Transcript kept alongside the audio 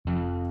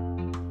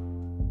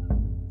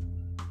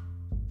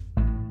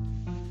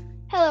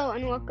Hello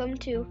and welcome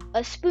to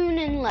A Spoon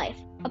in Life,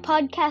 a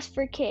podcast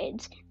for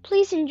kids.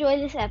 Please enjoy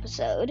this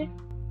episode.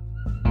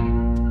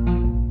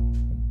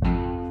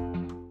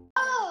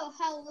 Oh,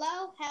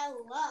 hello.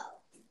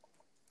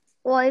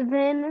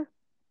 Oezzie,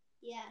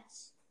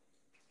 Yes.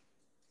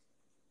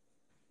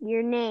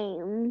 your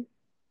name.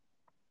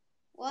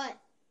 What?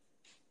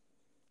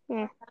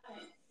 Yeah,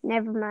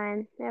 never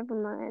mind.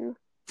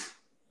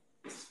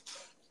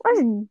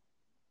 What's...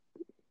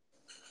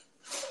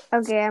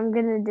 Okay, I'm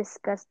gonna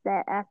discuss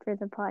that after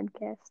the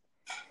podcast.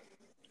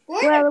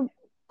 Where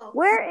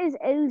is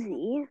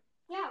Oezzie?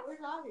 Yeah,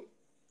 where's Oezzie?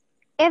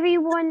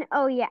 Everyone,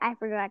 I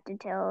forgot to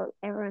tell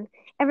everyone.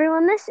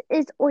 Everyone, this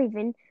is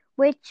Oven,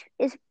 which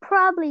is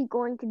probably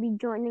going to be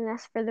joining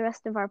us for the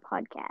rest of our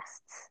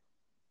podcasts.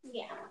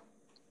 Yeah.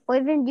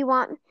 Oven, do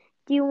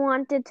you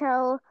want to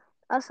tell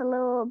us a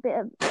little bit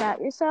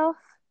about yourself?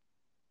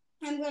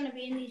 I'm going to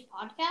be in these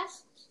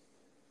podcasts?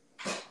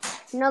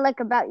 No, like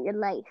about your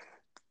life.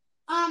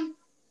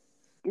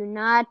 Do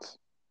not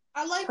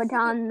put food.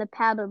 on the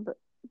paddle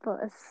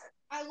bus.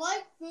 I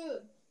like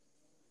food.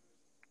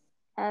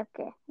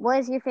 Okay. What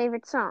is your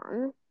favorite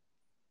song?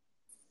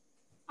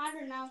 I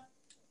don't know.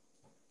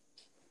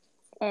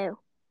 Oh.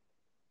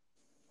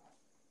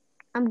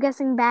 I'm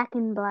guessing Back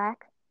in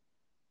Black.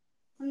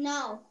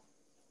 No.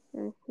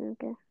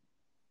 Okay.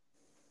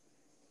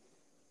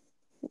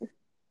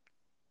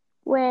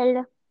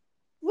 Well.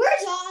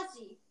 Where's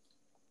Oezzie?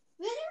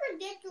 This is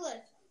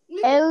ridiculous.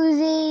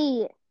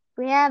 Oezzie.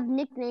 We have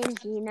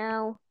nicknames, you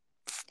know.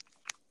 I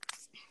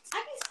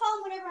can just call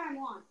him whatever I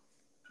want.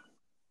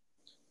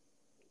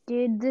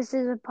 Dude, this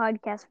is a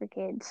podcast for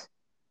kids.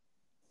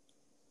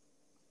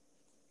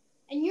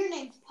 And your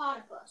name's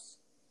Potipus.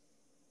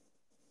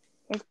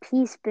 It's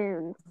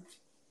Teaspoon.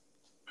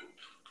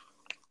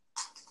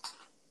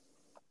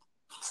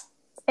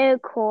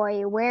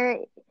 Okay, where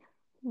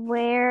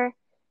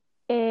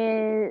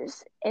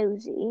is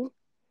Oezzie?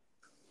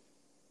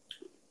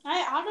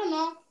 I don't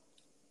know.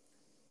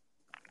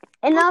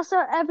 And also,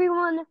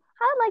 everyone,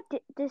 I'd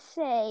like to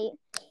say...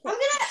 I'm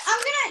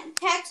gonna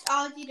text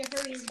Oezzie to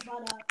hurry his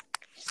butt up.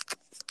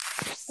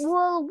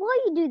 Well, while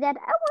you do that,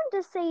 I want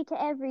to say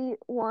to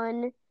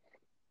everyone...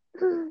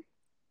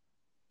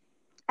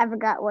 I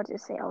forgot what to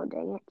say, oh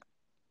dang it.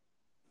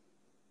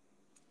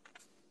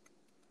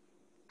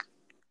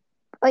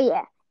 Oh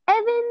yeah,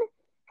 Evan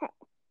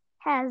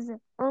has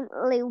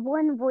only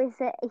one voice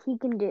that he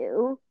can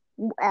do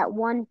at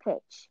one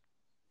pitch.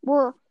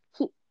 Well,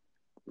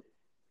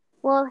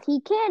 he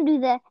can't do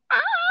the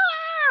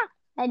ah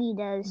that he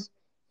does.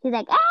 He's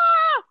like ah.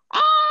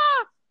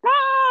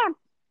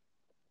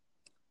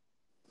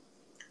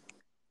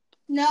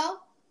 No.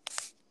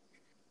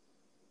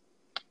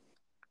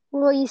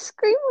 Well, you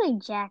scream like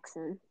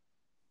Jackson.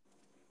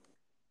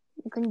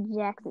 When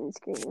Jackson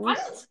screams. I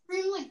don't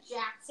scream like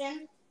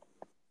Jackson.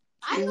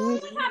 I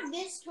normally have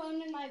this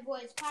tone in my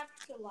voice.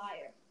 Patrick's a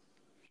liar.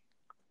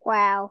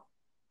 Wow,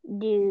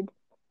 dude,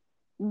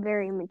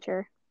 very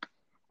mature.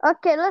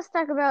 Okay, let's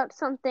talk about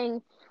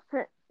something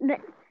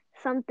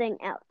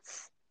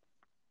else.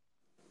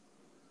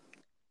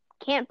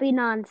 Can't be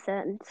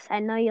nonsense. I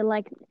know you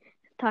like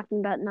talking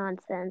about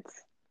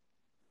nonsense.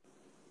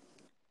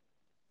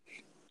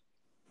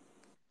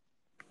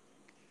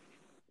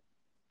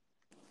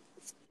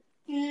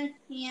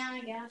 Yeah,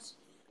 I guess.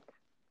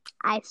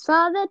 I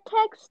saw the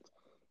text,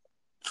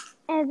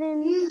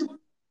 Evan,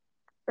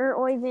 or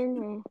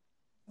Oven.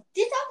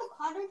 This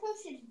avocado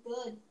toast is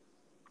good.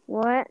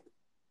 What?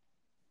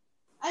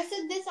 I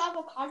said this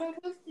avocado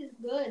toast is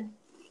good.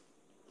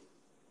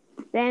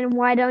 Then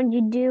why don't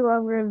you do a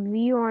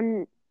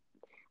review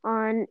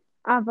on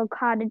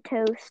avocado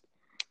toast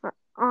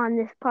on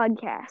this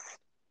podcast?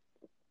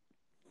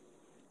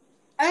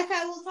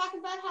 Okay, we'll talk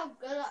about how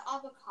good an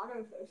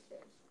avocado toast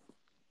is.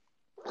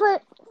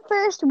 But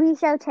first, we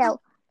shall tell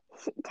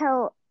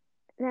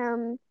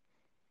them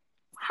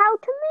how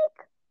to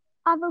make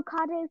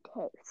avocado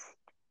toast.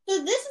 So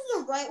this is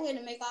the right way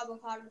to make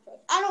avocado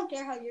toast. I don't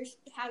care how you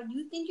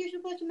think you're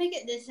supposed to make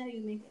it. This is how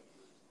you make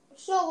it.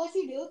 So what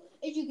you do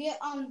is you get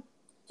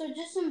so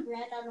just some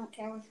bread. I don't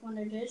care which one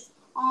it is.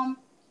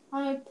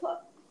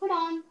 Put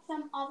on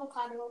some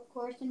avocado, of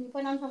course, and you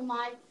put on some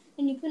lime,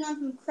 and you put on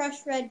some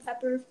crushed red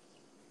peppers.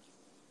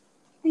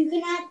 You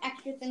can add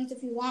extra things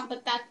if you want,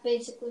 but that's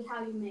basically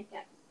how you make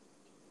it.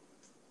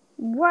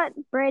 What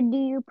bread do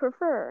you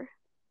prefer?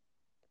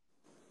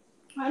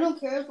 I don't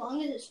care as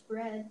long as it's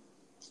bread.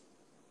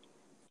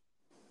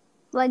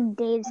 Like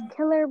Dave's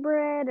Killer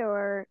Bread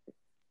or...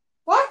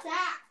 What's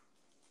that?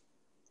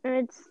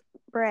 It's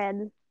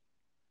bread.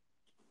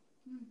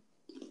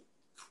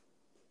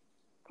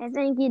 I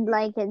think you'd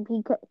like it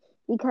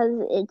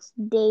because it's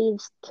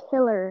Dave's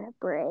Killer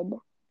Bread.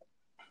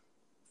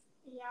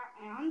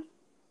 Yeah, and?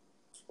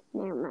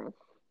 Never mind.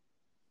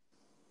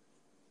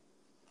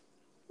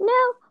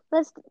 Now,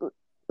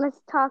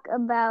 let's talk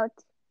about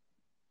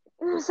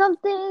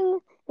something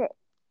that...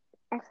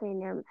 Actually,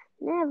 never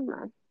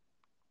mind.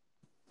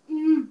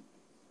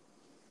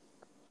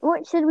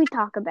 What should we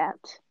talk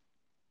about?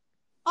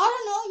 I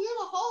don't know. You're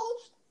the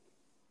host.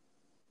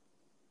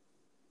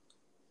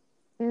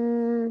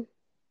 Mm,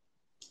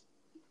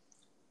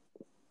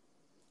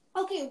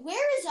 Okay,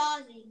 where is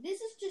Oezzie?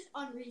 This is just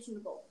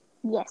unreasonable.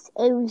 yes,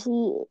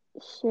 Oezzie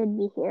should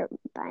be here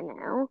by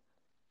now.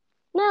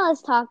 Now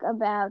let's talk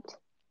about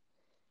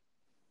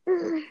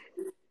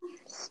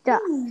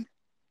stuff.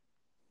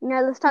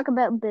 Now let's talk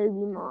about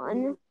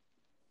Pokemon.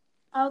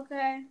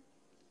 Okay.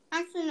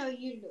 Actually, no,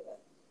 you do it.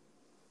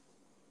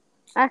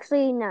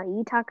 Actually, no,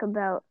 you talk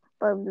about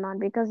Pokemon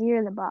because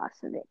you're the boss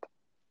of it.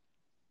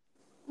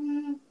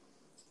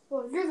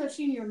 Well, you're the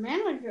senior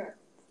manager.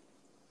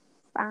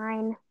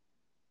 Fine.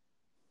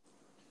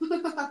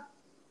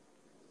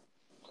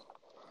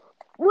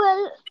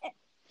 Well,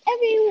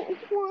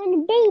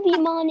 everyone,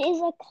 Pokemon is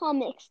a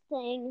comics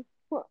thing.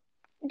 Well,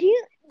 do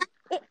you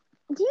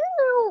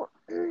know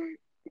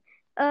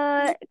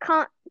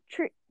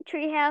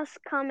Treehouse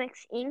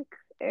Comics Inc.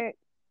 Or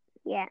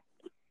yeah,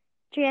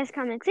 Treehouse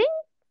Comics Inc.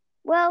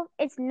 Well,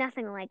 it's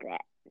nothing like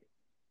that.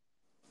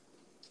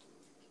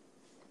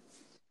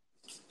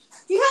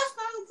 Treehouse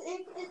Comics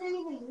isn't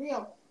even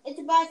real. It's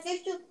about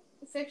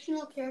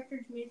fictional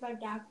characters made by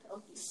Dad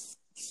Pelkey.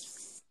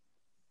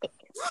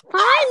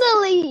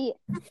 Finally,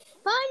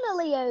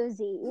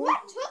 Oezzie.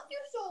 What took you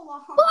so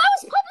long? Well, I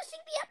was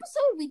publishing the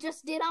episode we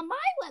just did on my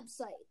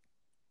website.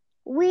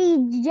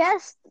 We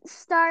just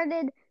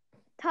started.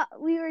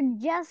 We were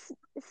just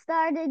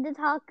started to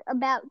talk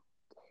about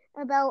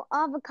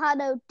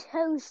avocado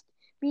toast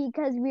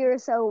because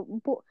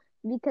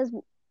because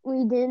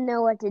we didn't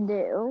know what to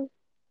do.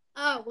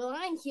 Oh, well,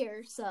 I'm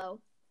here, so.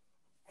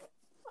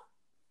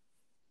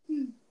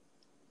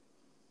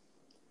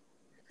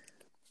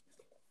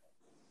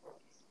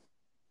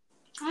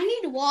 I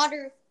need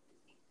water.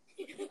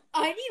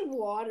 I need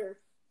water.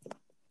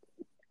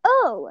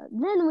 Oh,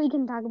 then we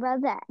can talk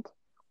about that.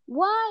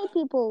 Why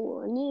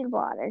people need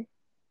water.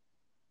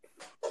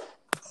 I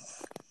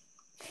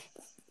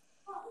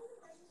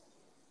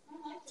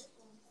like this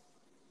one.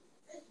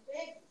 It's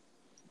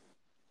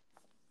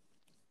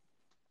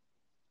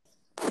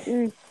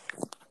big.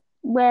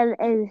 Well,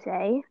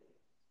 Oezzie.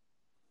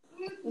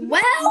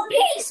 Well,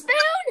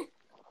 Teaspoon!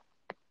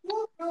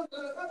 I'm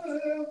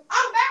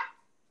back.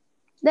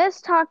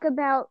 Let's talk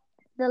about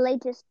the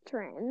latest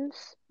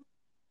trends.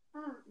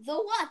 The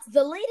what?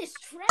 The latest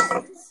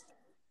trends?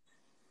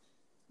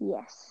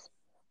 Yes.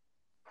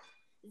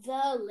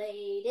 The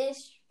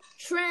latest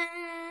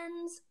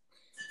trends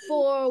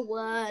for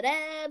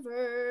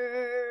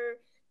whatever.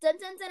 Dun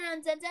dun dun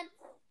dun dun dun.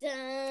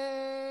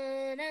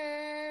 Dun,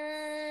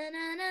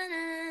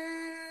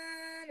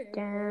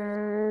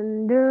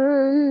 Dun dun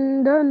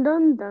dun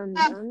dun dun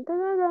dun dun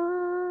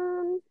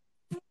dun.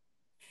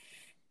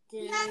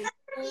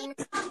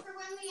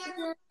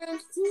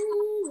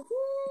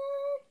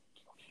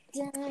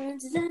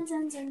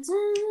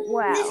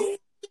 Wow. This is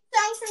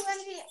songs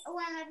for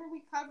whenever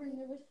we cover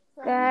news.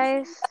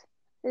 Guys,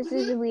 this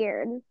is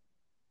weird.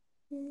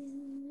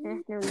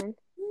 Never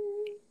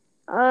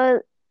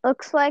mind.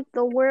 Looks like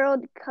the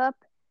World Cup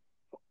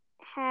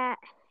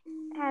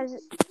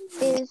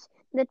is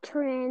the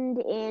trend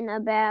in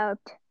about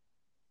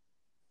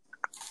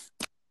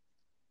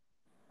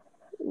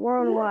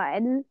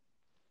worldwide.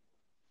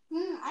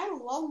 I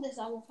love this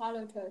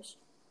avocado toast.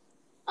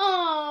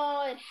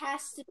 Oh, it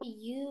has to be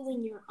you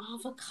and your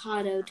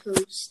avocado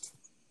toast.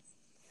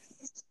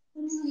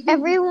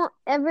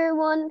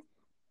 Everyone,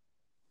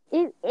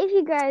 if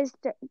you guys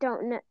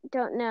don't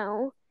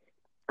know,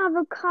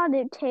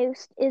 avocado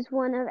toast is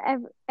one of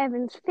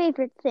Evan's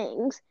favorite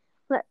things.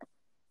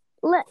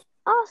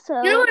 Also,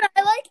 you know what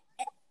I like?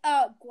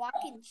 Guac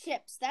and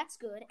chips. That's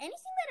good.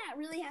 Anything that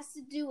really has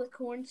to do with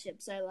corn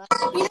chips, I like. You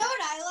know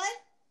what I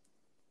like?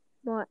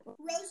 What?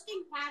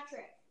 Roasting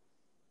Patrick.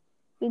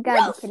 You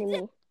gotta be kidding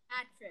me.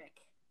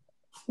 Patrick.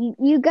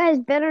 You guys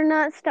better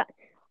not stop.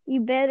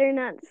 You better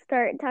not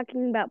start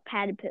talking about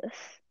platypus.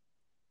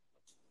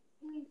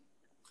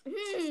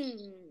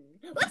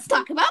 Let's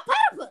talk about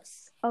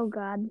platypus. Oh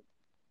God.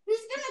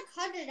 Who's gonna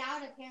cut it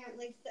out?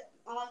 Apparently,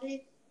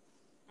 Oezzie.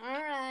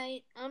 All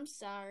right, I'm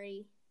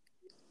sorry.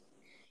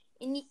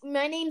 And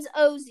my name's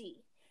Oezzie.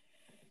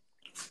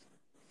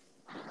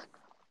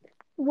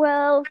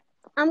 Well,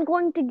 I'm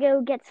going to go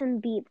get some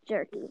beef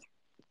jerky.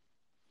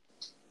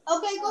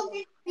 Okay, go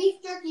get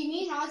beef jerky.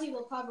 Me and Oezzie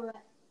will cover it.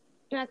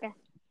 Okay. Okay,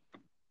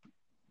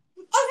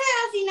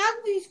 Oezzie, now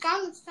that we've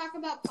gone, let's talk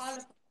about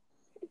platypus.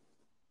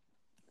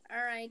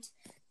 All right.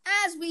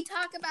 As we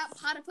talk about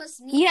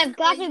platypus, You have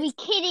got to be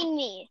kidding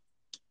me.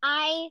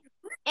 I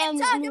am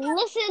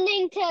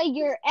listening to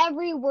your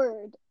every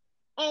word.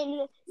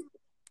 And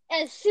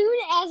as soon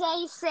as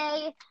I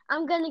say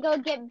I'm going to go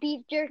get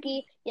beef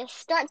jerky, you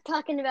start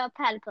talking about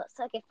platypus.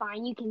 Okay,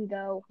 fine, you can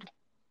go.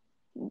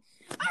 All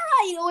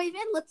right,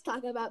 Oeyven, let's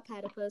talk about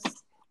platypus.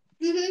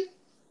 Mm-hmm.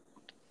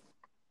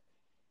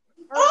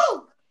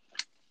 Oh!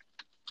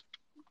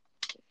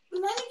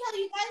 Let me tell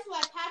you guys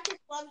why Patrick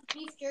loves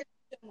beef jerky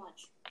so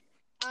much.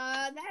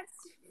 That's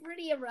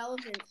pretty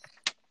irrelevant.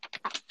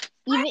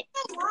 I know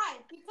why.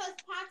 Because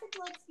Patrick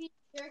likes beef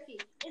jerky.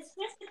 It's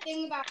just the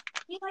thing about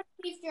he likes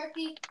beef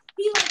jerky.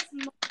 He likes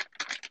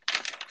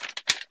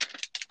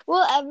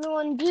Well,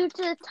 everyone, due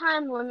to the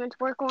time limit,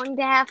 we're going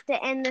to have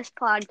to end this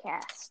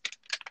podcast.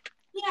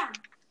 Yeah.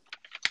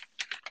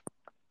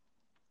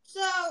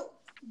 So,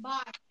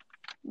 bye.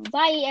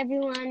 Bye,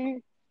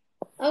 everyone.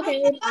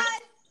 Okay. Bye.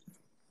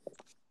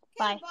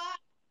 Bye. Okay, bye.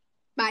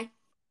 Bye.